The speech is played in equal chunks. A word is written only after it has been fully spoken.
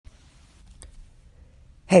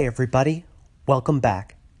Hey everybody, welcome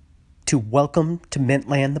back to Welcome to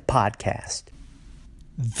Mintland, the podcast.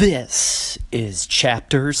 This is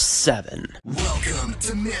Chapter 7. Welcome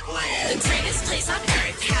to Mintland. The greatest place on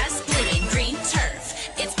earth has blooming green turf.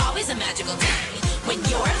 It's always a magical day when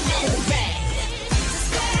you're Mint Red.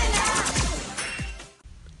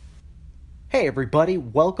 Hey everybody,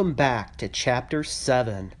 welcome back to Chapter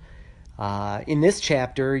 7. In this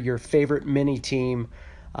chapter, your favorite mini team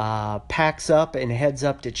packs up and heads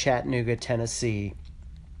up to Chattanooga, Tennessee.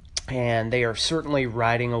 And they are certainly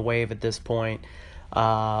riding a wave at this point.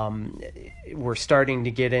 We're starting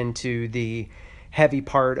to get into the heavy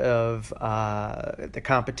part of the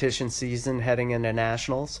competition season heading into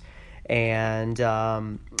nationals. And,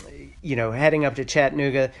 heading up to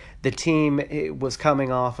Chattanooga, the team was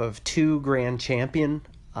coming off of 2 grand champion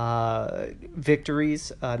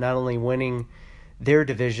victories, not only winning their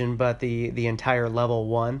division, but the entire level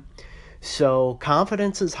 1. So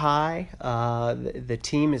confidence is high. The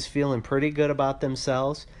team is feeling pretty good about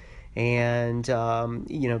themselves. And,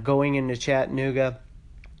 going into Chattanooga,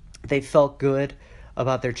 they felt good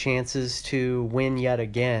about their chances to win yet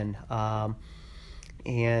again.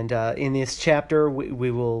 And in this chapter,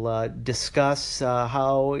 we will discuss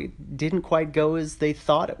how it didn't quite go as they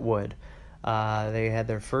thought it would. They had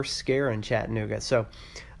their first scare in Chattanooga. So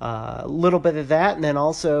a little bit of that, and then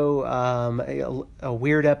also a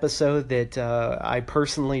weird episode that I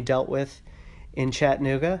personally dealt with in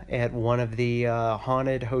Chattanooga at one of the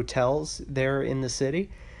haunted hotels there in the city.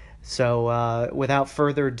 So without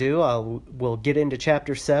further ado, we'll get into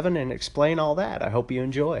Chapter 7 and explain all that. I hope you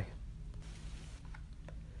enjoy.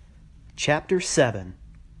 Chapter 7,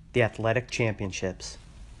 The Athletic Championships.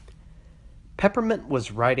 Peppermint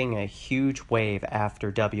was riding a huge wave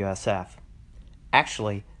after WSF.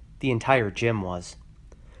 Actually, the entire gym was.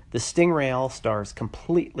 The Stingray All-Stars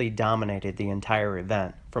completely dominated the entire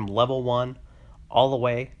event, from level 1 all the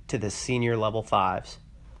way to the senior level 5s,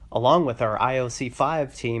 along with our IOC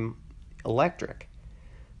 5 team, Electric,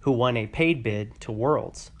 who won a paid bid to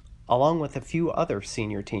Worlds, along with a few other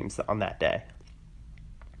senior teams on that day.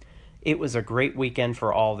 It was a great weekend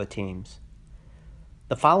for all the teams.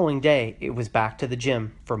 The following day, it was back to the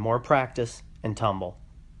gym for more practice and tumble.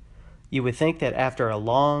 You would think that after a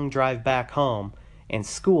long drive back home and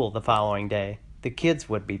school the following day, the kids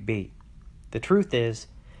would be beat. The truth is,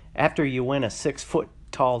 after you win a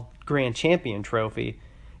 6-foot-tall grand champion trophy,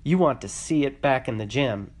 you want to see it back in the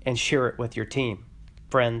gym and share it with your team,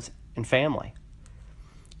 friends, and family.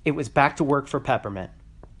 It was back to work for Peppermint.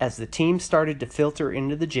 As the team started to filter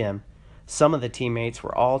into the gym, some of the teammates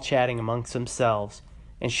were all chatting amongst themselves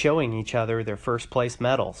and showing each other their first-place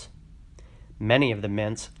medals. Many of the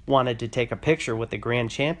Mints wanted to take a picture with the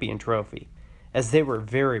Grand Champion trophy, as they were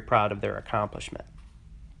very proud of their accomplishment.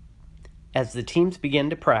 As the teams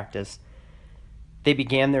began to practice, they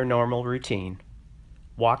began their normal routine,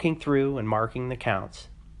 walking through and marking the counts.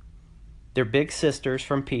 Their big sisters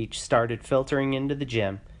from Peach started filtering into the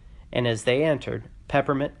gym, and as they entered,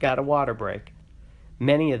 Peppermint got a water break.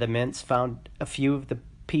 Many of the Mints found a few of the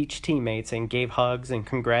Peach teammates and gave hugs and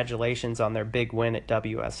congratulations on their big win at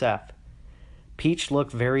WSF. Peach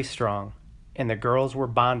looked very strong, and the girls were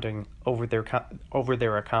bonding over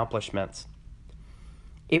their accomplishments.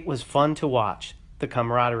 It was fun to watch the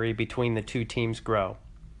camaraderie between the two teams grow.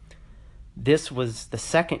 This was the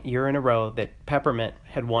second year in a row that Peppermint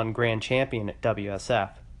had won Grand Champion at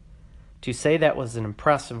WSF. To say that was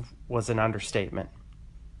impressive was an understatement,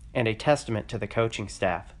 and a testament to the coaching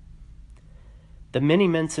staff. The Mini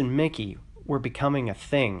Mints and Mickey were becoming a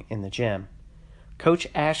thing in the gym. Coach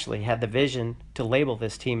Ashley had the vision to label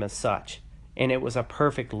this team as such, and it was a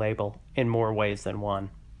perfect label in more ways than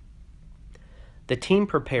one. The team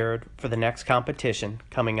prepared for the next competition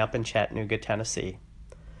coming up in Chattanooga, Tennessee.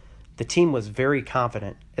 The team was very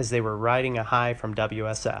confident as they were riding a high from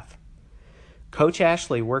WSF. Coach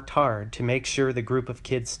Ashley worked hard to make sure the group of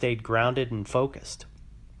kids stayed grounded and focused.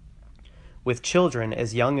 With children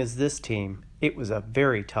as young as this team, it was a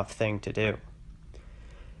very tough thing to do.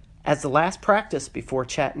 As the last practice before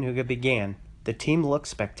Chattanooga began, the team looked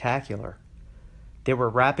spectacular. They were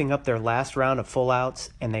wrapping up their last round of full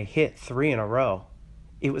outs, and they hit 3 in a row.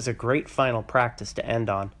 It was a great final practice to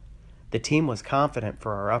end on. The team was confident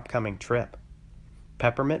for our upcoming trip.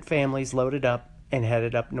 Peppermint families loaded up and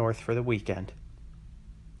headed up north for the weekend.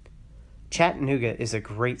 Chattanooga is a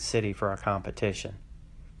great city for a competition.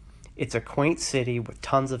 It's a quaint city with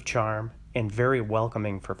tons of charm and very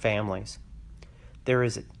welcoming for families. There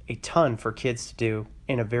is a ton for kids to do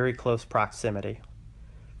in a very close proximity.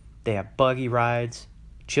 They have buggy rides,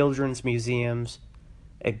 children's museums,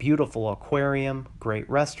 a beautiful aquarium, great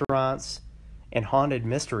restaurants, and haunted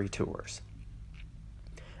mystery tours.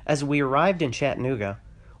 As we arrived in Chattanooga,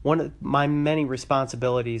 one of my many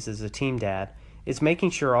responsibilities as a team dad is making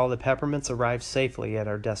sure all the Peppermints arrive safely at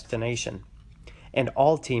our destination, and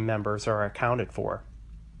all team members are accounted for.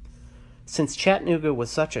 Since Chattanooga was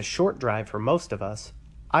such a short drive for most of us,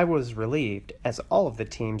 I was relieved as all of the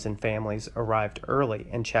teams and families arrived early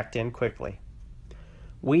and checked in quickly.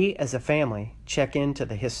 We, as a family, check into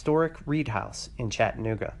the historic Reed House in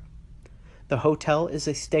Chattanooga. The hotel is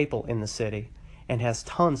a staple in the city and has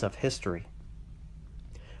tons of history.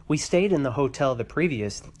 We stayed in the hotel the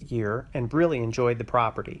previous year and really enjoyed the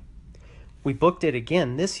property. We booked it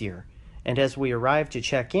again this year, and as we arrived to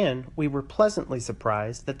check in, we were pleasantly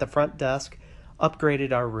surprised that the front desk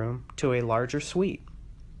upgraded our room to a larger suite.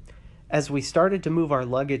 As we started to move our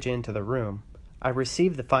luggage into the room, I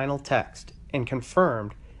received the final text and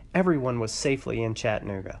confirmed everyone was safely in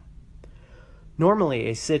Chattanooga. Normally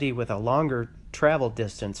a city with a longer travel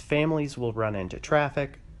distance, families will run into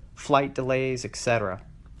traffic, flight delays, etc.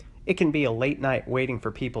 It can be a late night waiting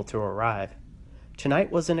for people to arrive.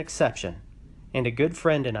 Tonight was an exception, and a good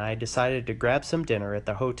friend and I decided to grab some dinner at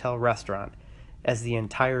the hotel restaurant as the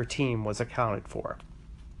entire team was accounted for.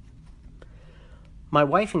 My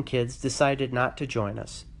wife and kids decided not to join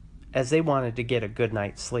us, as they wanted to get a good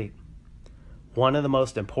night's sleep. One of the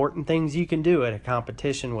most important things you can do at a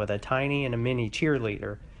competition with a tiny and a mini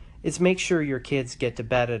cheerleader is make sure your kids get to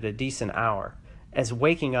bed at a decent hour, as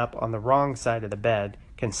waking up on the wrong side of the bed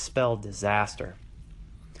can spell disaster.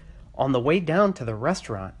 On the way down to the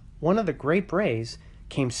restaurant, one of the Great Brays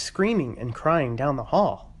came screaming and crying down the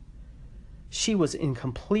hall. She was in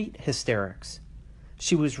complete hysterics.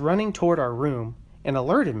 She was running toward our room and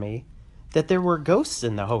alerted me that there were ghosts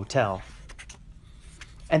in the hotel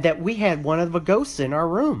and that we had one of the ghosts in our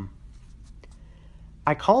room.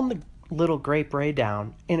 I calmed the little Great Bray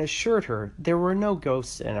down and assured her there were no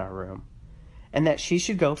ghosts in our room and that she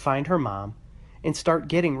should go find her mom and start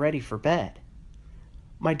getting ready for bed.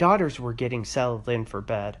 My daughters were getting settled in for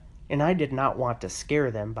bed, and I did not want to scare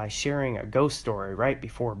them by sharing a ghost story right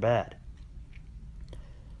before bed.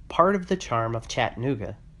 Part of the charm of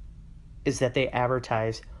Chattanooga is that they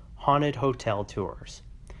advertise haunted hotel tours.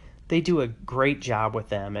 They do a great job with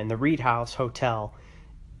them, and the Reed House Hotel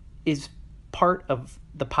is part of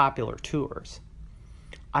the popular tours.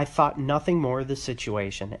 I thought nothing more of the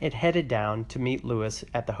situation and headed down to meet Lewis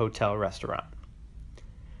at the hotel restaurant.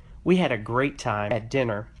 We had a great time at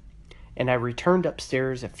dinner, and I returned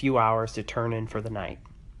upstairs a few hours to turn in for the night.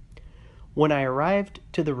 When I arrived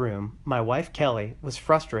to the room, my wife Kelly was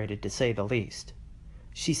frustrated to say the least.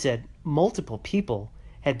 She said multiple people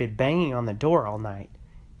had been banging on the door all night,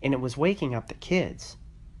 and it was waking up the kids.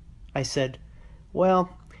 I said,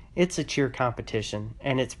 well, it's a cheer competition,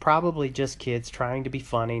 and it's probably just kids trying to be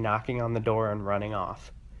funny, knocking on the door and running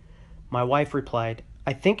off. My wife replied,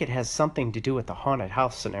 I think it has something to do with the haunted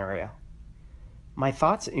house scenario. My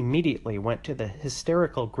thoughts immediately went to the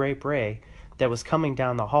hysterical Great Bray that was coming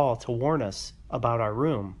down the hall to warn us about our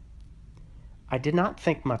room. I did not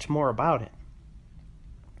think much more about it.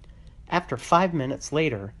 After 5 minutes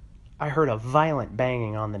later, I heard a violent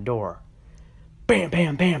banging on the door. Bam,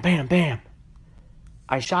 bam, bam, bam, bam.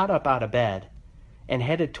 I shot up out of bed and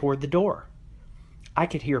headed toward the door. I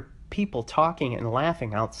could hear people talking and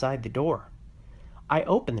laughing outside the door. I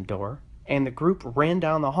opened the door, and the group ran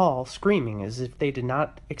down the hall screaming as if they did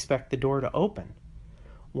not expect the door to open.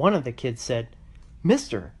 One of the kids said,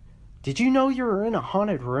 Mister, did you know you were in a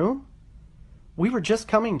haunted room? We were just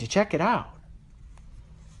coming to check it out.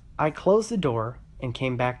 I closed the door and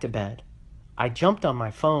came back to bed. I jumped on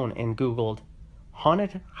my phone and Googled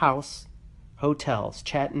Haunted House Hotels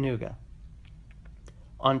Chattanooga.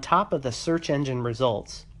 On top of the search engine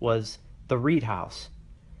results was the Reed House.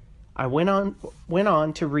 I went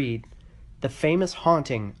on to read the famous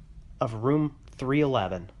haunting of room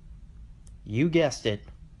 311. You guessed it,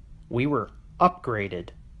 we were upgraded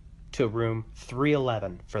to room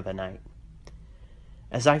 311 for the night.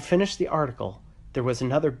 As I finished the article, there was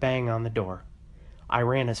another bang on the door. I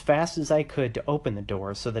ran as fast as I could to open the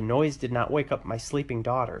door so the noise did not wake up my sleeping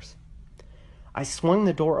daughters. I swung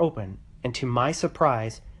the door open, and to my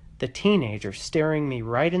surprise, the teenager staring me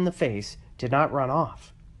right in the face did not run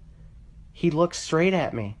off. He looked straight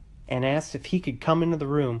at me and asked if he could come into the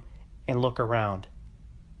room and look around.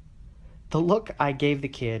 The look I gave the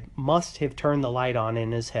kid must have turned the light on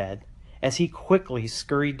in his head as he quickly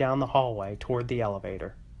scurried down the hallway toward the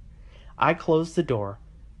elevator. I closed the door,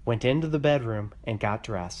 went into the bedroom, and got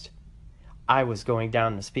dressed. I was going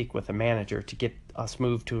down to speak with the manager to get us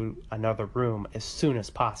moved to another room as soon as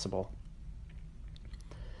possible.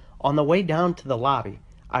 On the way down to the lobby,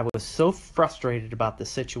 I was so frustrated about the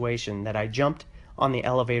situation that I jumped on the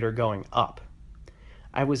elevator going up.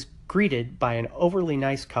 I was greeted by an overly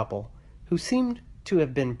nice couple who seemed to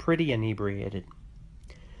have been pretty inebriated.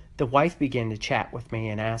 The wife began to chat with me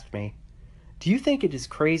and asked me, "Do you think it is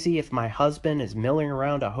crazy if my husband is milling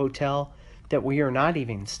around a hotel that we are not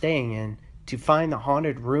even staying in to find the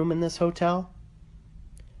haunted room in this hotel?"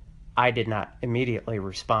 I did not immediately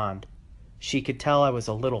respond. She could tell I was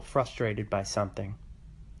a little frustrated by something.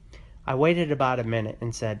 I waited about a minute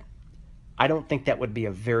and said, "I don't think that would be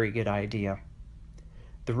a very good idea.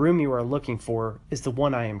 The room you are looking for is the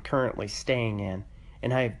one I am currently staying in,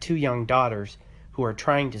 and I have 2 young daughters who are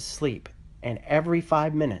trying to sleep, and every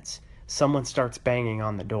 5 minutes someone starts banging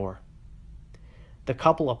on the door." The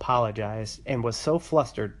couple apologized and was so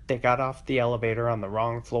flustered they got off the elevator on the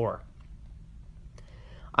wrong floor.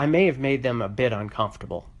 I may have made them a bit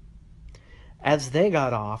uncomfortable. As they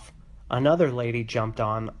got off, another lady jumped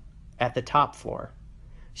on at the top floor.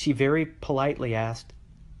 She very politely asked,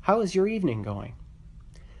 "How is your evening going?"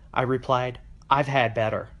 I replied, "I've had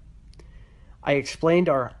better." I explained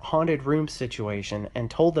our haunted room situation and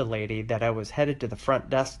told the lady that I was headed to the front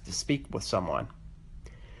desk to speak with someone.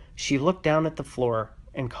 She looked down at the floor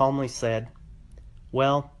and calmly said,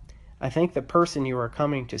 "Well, I think the person you are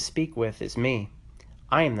coming to speak with is me.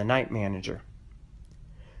 I am the night manager."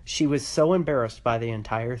 She was so embarrassed by the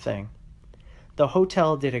entire thing. The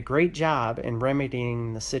hotel did a great job in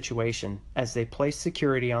remedying the situation as they placed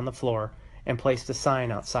security on the floor and placed a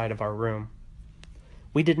sign outside of our room.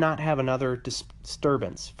 We did not have another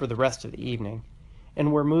disturbance for the rest of the evening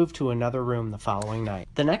and were moved to another room the following night.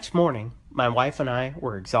 The next morning, my wife and I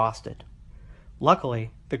were exhausted.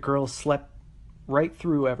 Luckily, the girls slept right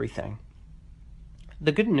through everything.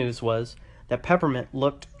 The good news was that Peppermint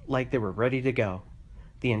looked like they were ready to go.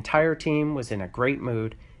 The entire team was in a great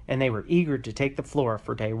mood, and they were eager to take the floor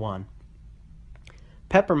for day 1.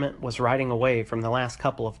 Peppermint was riding away from the last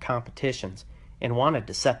couple of competitions and wanted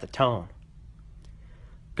to set the tone.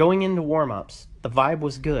 Going into warm-ups, the vibe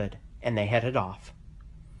was good, and they headed off.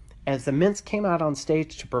 As the Mints came out on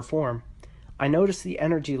stage to perform, I noticed the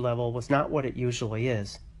energy level was not what it usually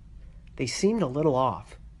is. They seemed a little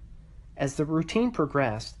off. As the routine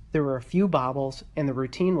progressed, there were a few bobbles, and the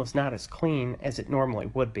routine was not as clean as it normally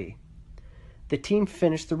would be. The team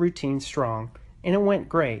finished the routine strong, and it went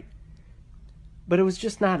great, but it was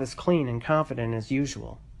just not as clean and confident as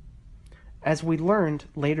usual. As we learned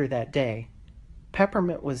later that day,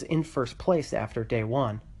 Peppermint was in first place after day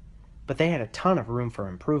 1, but they had a ton of room for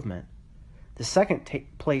improvement. The second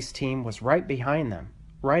place team was right behind them,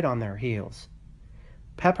 right on their heels.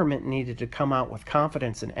 Peppermint needed to come out with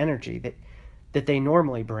confidence and energy that they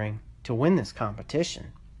normally bring to win this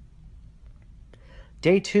competition.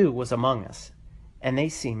 Day 2 was among us, and they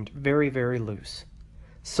seemed very, very loose.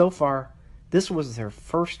 So far, this was their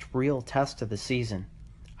first real test of the season.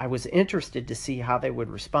 I was interested to see how they would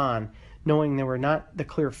respond, knowing they were not the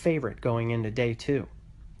clear favorite going into day 2.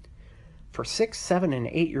 For 6, 7, and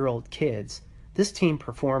 8-year-old kids, this team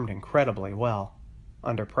performed incredibly well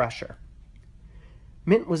under pressure.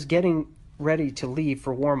 Mint was getting ready to leave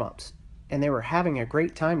for warm-ups, and they were having a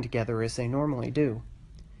great time together as they normally do.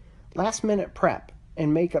 Last-minute prep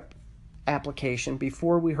and makeup application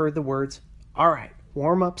before we heard the words, "All right,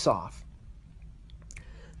 warm-ups off."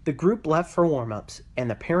 The group left for warm-ups, and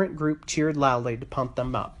the parent group cheered loudly to pump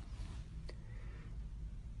them up.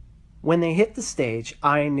 When they hit the stage,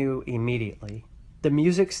 I knew immediately. The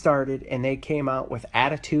music started, and they came out with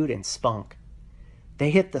attitude and spunk. They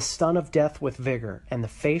hit the stun of death with vigor, and the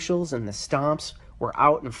facials and the stomps were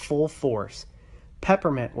out in full force.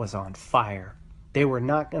 Peppermint was on fire. They were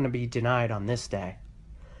not going to be denied on this day.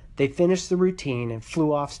 They finished the routine and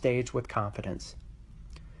flew off stage with confidence.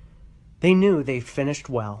 They knew they finished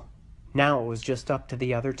well. Now it was just up to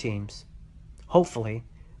the other teams. Hopefully,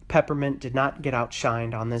 Peppermint did not get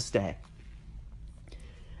outshined on this day.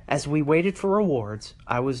 As we waited for awards,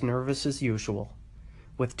 I was nervous as usual.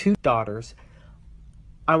 With 2 daughters,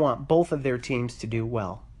 I want both of their teams to do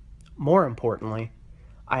well. More importantly,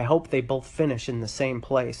 I hope they both finish in the same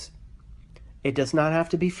place. It does not have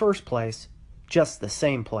to be first place, just the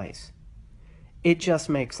same place. It just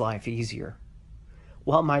makes life easier.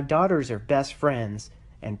 While my daughters are best friends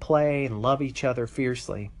and play and love each other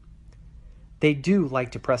fiercely, they do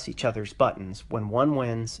like to press each other's buttons when one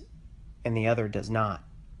wins and the other does not.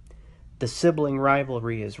 The sibling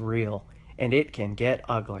rivalry is real, and it can get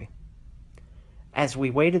ugly. As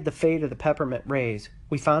we waited the fate of the Peppermint Rays,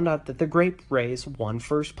 we found out that the Grape Rays won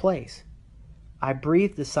first place. I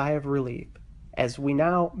breathed a sigh of relief as we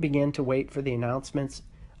now began to wait for the announcements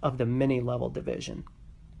of the mini-level division.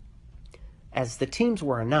 As the teams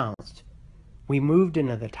were announced, we moved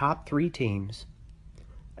into the top 3 teams.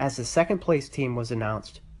 As the second place team was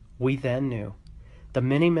announced, we then knew the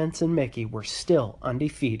Mini Mints and Mickey were still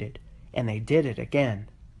undefeated, and they did it again.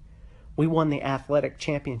 We won the athletic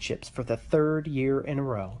championships for the 3rd year in a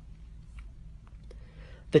row.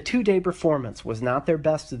 The 2-day performance was not their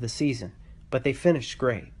best of the season, but they finished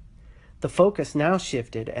great. The focus now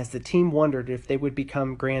shifted as the team wondered if they would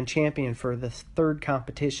become grand champion for the 3rd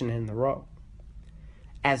competition in the row.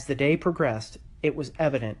 As the day progressed, it was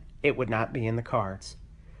evident it would not be in the cards.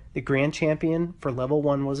 The grand champion for level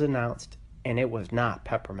 1 was announced, and it was not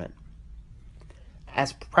Peppermint.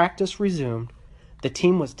 As practice resumed, the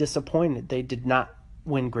team was disappointed they did not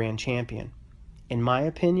win grand champion. In my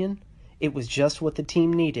opinion, it was just what the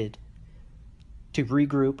team needed to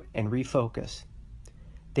regroup and refocus.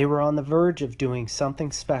 They were on the verge of doing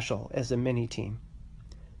something special as a mini team.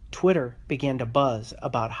 Twitter began to buzz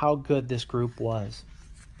about how good this group was.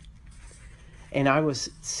 And I was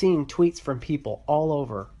seeing tweets from people all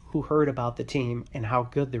over who heard about the team and how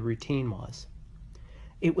good the routine was.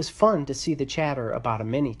 It was fun to see the chatter about a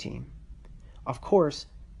mini team. Of course,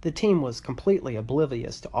 the team was completely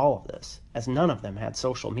oblivious to all of this, as none of them had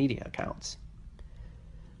social media accounts.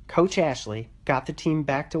 Coach Ashley got the team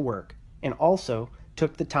back to work and also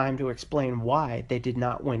took the time to explain why they did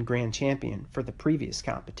not win grand champion for the previous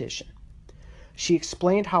competition. She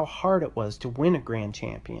explained how hard it was to win a grand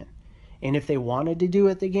champion, and if they wanted to do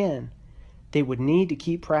it again, they would need to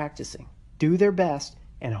keep practicing, do their best,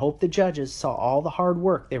 and hope the judges saw all the hard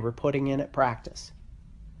work they were putting in at practice.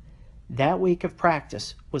 That week of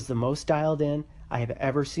practice was the most dialed in I have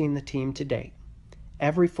ever seen the team to date.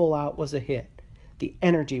 Every full out was a hit. The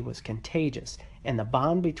energy was contagious, and the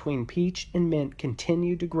bond between Peach and Mint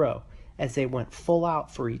continued to grow as they went full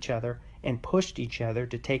out for each other and pushed each other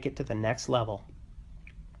to take it to the next level.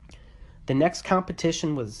 The next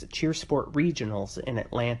competition was the Cheersport Regionals in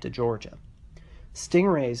Atlanta, Georgia.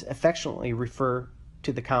 Stingrays affectionately refer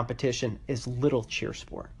to the competition as Little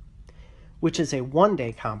Cheersport, which is a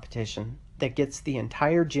 1-day competition that gets the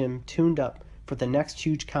entire gym tuned up for the next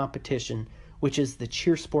huge competition, which is the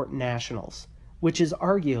Cheersport Nationals, which is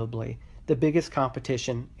arguably the biggest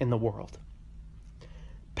competition in the world.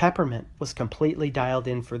 Peppermint was completely dialed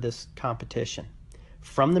in for this competition.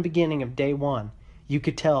 From the beginning of day 1, you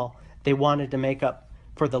could tell they wanted to make up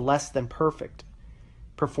for the less than perfect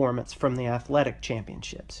performance from the athletic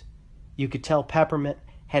championships. You could tell Peppermint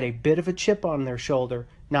had a bit of a chip on their shoulder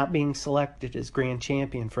not being selected as grand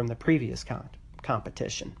champion from the previous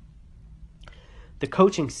competition. The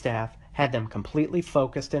coaching staff had them completely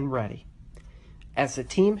focused and ready. As the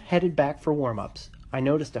team headed back for warm-ups, I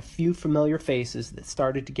noticed a few familiar faces that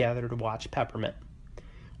started to gather to watch Peppermint.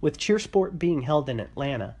 With Cheersport being held in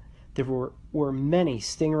Atlanta, there were many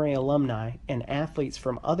Stingray alumni and athletes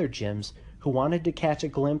from other gyms who wanted to catch a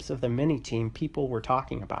glimpse of the mini team people were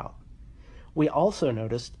talking about. We also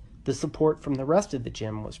noticed the support from the rest of the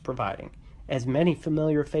gym was providing, as many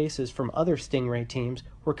familiar faces from other Stingray teams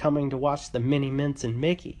were coming to watch the Mini Mints and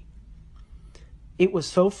Mickey. It was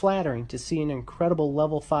so flattering to see an incredible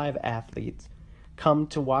level 5 athlete come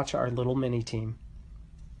to watch our little mini team.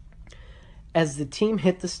 As the team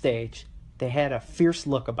hit the stage, they had a fierce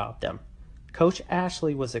look about them. Coach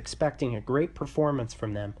Ashley was expecting a great performance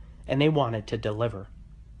from them, and they wanted to deliver.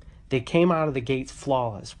 They came out of the gates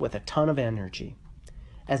flawless with a ton of energy.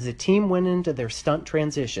 As the team went into their stunt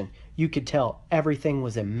transition, you could tell everything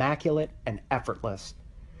was immaculate and effortless.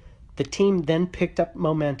 The team then picked up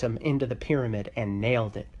momentum into the pyramid and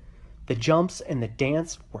nailed it. The jumps and the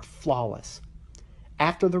dance were flawless.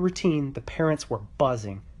 After the routine, the parents were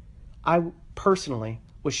buzzing. I personally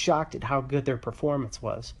was shocked at how good their performance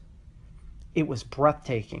was. It was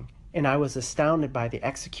breathtaking, and I was astounded by the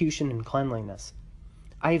execution and cleanliness.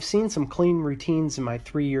 I have seen some clean routines in my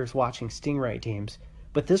 3 years watching Stingray teams,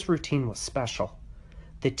 but this routine was special.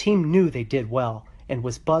 The team knew they did well and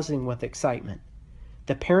was buzzing with excitement.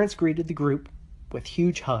 The parents greeted the group with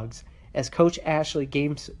huge hugs as Coach Ashley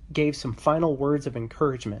gave some final words of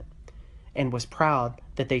encouragement and was proud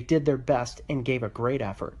that they did their best and gave a great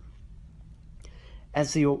effort.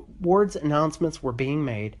 As the awards announcements were being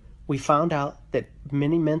made, we found out that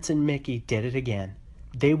Mini Mints and Mickey did it again.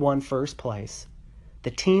 They won first place.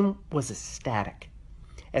 The team was ecstatic.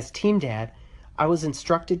 As team dad, I was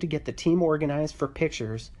instructed to get the team organized for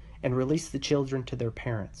pictures and release the children to their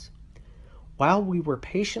parents. While we were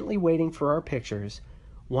patiently waiting for our pictures,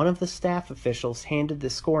 one of the staff officials handed the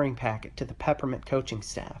scoring packet to the Peppermint coaching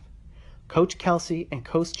staff. Coach Kelsey and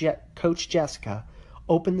Coach Jessica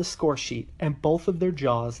opened the score sheet, and both of their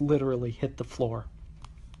jaws literally hit the floor.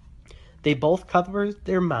 They both covered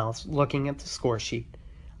their mouths looking at the score sheet.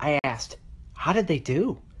 I asked, "How did they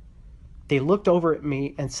do?" They looked over at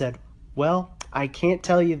me and said, "Well, I can't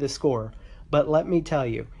tell you the score, but let me tell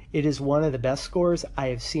you, it is one of the best scores I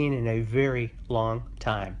have seen in a very long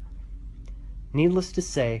time." Needless to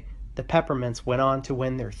say, the Peppermints went on to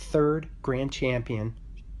win their third grand champion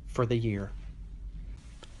for the year.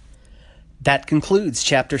 That concludes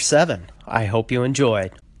Chapter 7. I hope you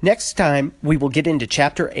enjoyed. Next time, we will get into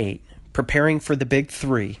Chapter 8, preparing for the Big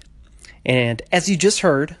Three. And as you just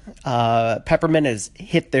heard, Peppermint has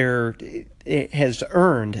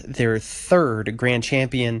earned their third grand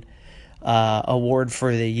champion award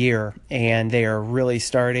for the year, and they are really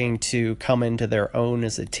starting to come into their own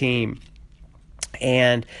as a team.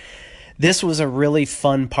 And this was a really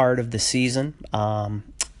fun part of the season.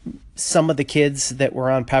 Some of the kids that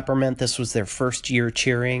were on Peppermint, this was their first year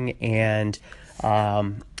cheering, and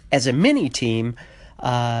as a mini team,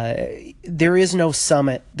 there is no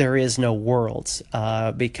summit, there is no worlds,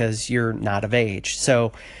 because you're not of age.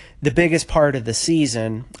 So the biggest part of the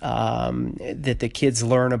season that the kids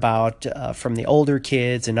learn about from the older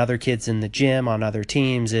kids and other kids in the gym on other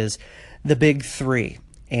teams is the Big Three.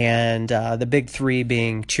 And the Big Three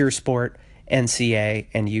being Cheersport, NCA,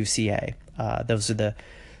 and UCA. Those are the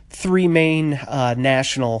three main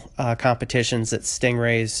national competitions that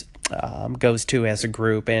Stingrays goes to as a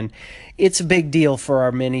group, and it's a big deal for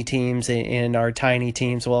our mini teams and our tiny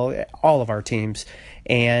teams, well, all of our teams.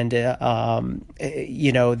 And the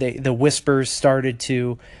whispers started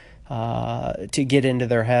to get into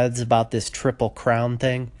their heads about this Triple Crown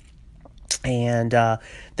thing. And the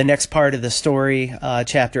next part of the story,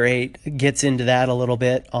 Chapter 8, gets into that a little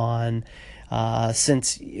bit on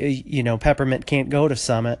since Peppermint can't go to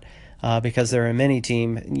Summit because they're a mini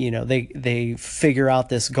team. They figure out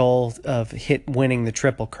this goal of winning the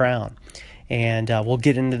Triple Crown. And we'll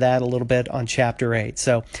get into that a little bit on Chapter 8.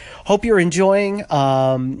 So hope you're enjoying.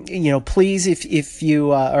 Please, if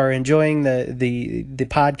you are enjoying the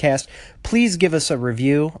podcast, please give us a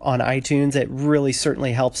review on iTunes. It really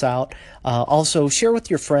certainly helps out. Also, share with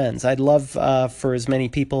your friends. I'd love for as many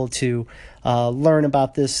people to learn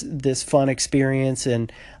about this fun experience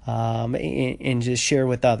and just share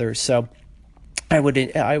with others. So I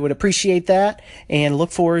would appreciate that, and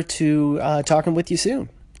look forward to talking with you soon.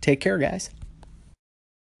 Take care, guys.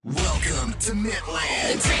 Welcome to The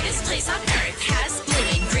Midland. greatest place on earth has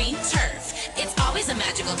blooming green turf. It's always a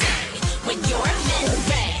magical day when you're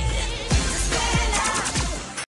mid-red.